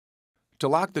To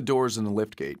lock the doors in the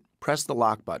liftgate, press the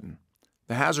lock button.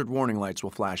 The hazard warning lights will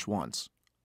flash once.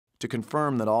 To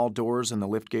confirm that all doors in the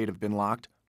liftgate have been locked,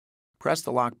 press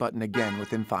the lock button again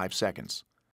within 5 seconds.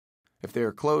 If they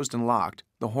are closed and locked,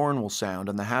 the horn will sound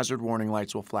and the hazard warning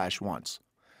lights will flash once.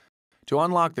 To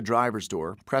unlock the driver's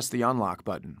door, press the unlock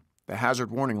button. The hazard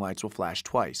warning lights will flash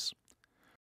twice.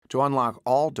 To unlock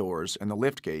all doors in the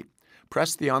liftgate,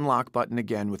 press the unlock button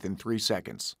again within 3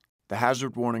 seconds. The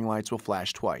hazard warning lights will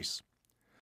flash twice.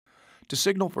 To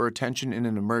signal for attention in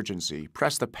an emergency,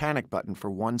 press the panic button for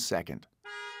 1 second.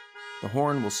 The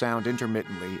horn will sound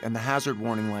intermittently and the hazard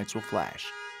warning lights will flash.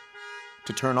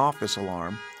 To turn off this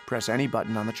alarm, press any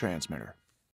button on the transmitter.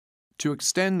 To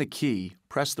extend the key,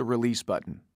 press the release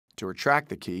button. To retract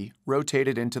the key, rotate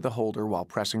it into the holder while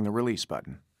pressing the release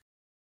button.